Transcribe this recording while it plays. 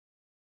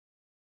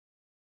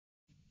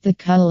The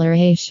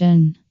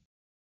coloration.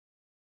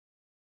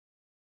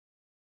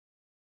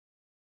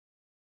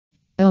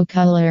 O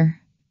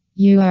color.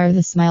 You are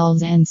the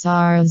smiles and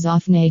sorrows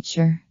of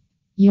nature.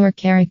 Your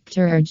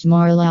character urge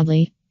more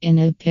loudly in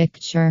a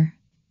picture.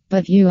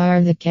 But you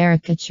are the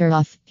caricature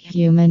of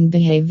human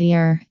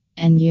behavior,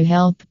 and you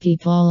help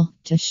people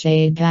to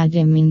shade bad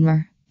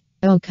demeanor.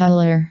 O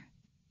color.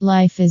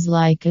 Life is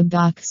like a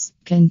box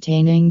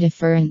containing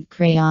different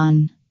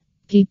crayon.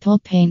 People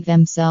paint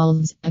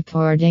themselves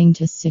according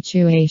to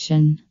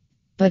situation.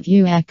 But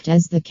you act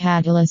as the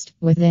catalyst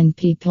within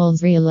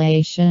people's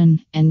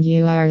relation, and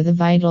you are the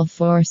vital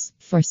force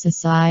for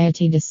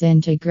society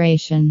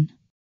disintegration.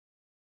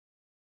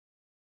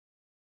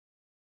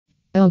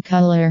 O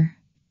color.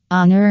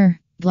 Honor,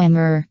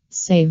 glamour,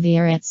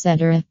 savior,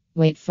 etc.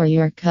 Wait for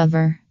your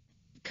cover.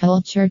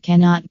 Culture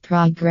cannot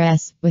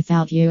progress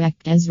without you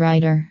act as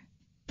writer.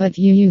 But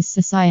you use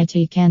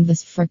society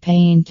canvas for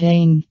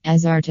painting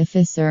as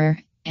artificer,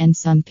 and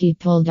some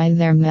people dye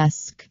their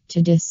mask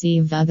to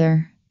deceive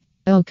other.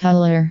 O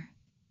color.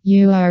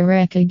 You are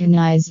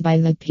recognized by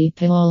the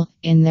people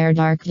in their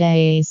dark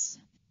days.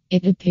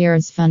 It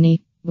appears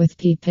funny with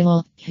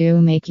people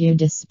who make you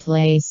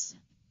displace.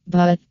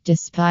 But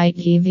despite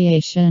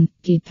deviation,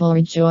 people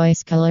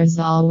rejoice colors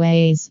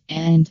always,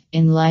 and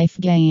in life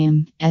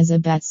game, as a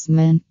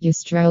batsman, you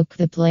stroke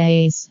the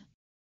plays.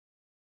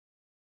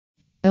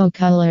 O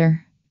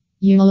color.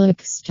 You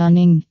look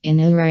stunning in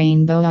a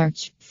rainbow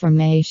arch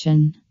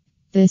formation.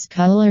 This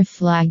color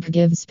flag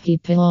gives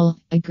people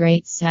a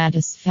great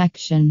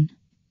satisfaction.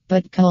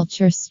 But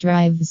culture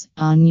strives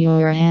on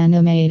your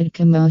animated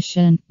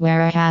commotion,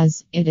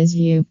 whereas it is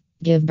you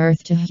give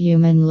birth to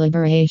human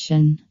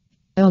liberation.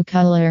 O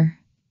color.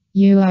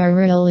 You are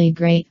really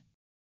great.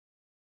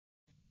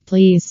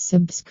 Please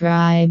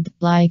subscribe,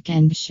 like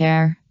and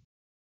share.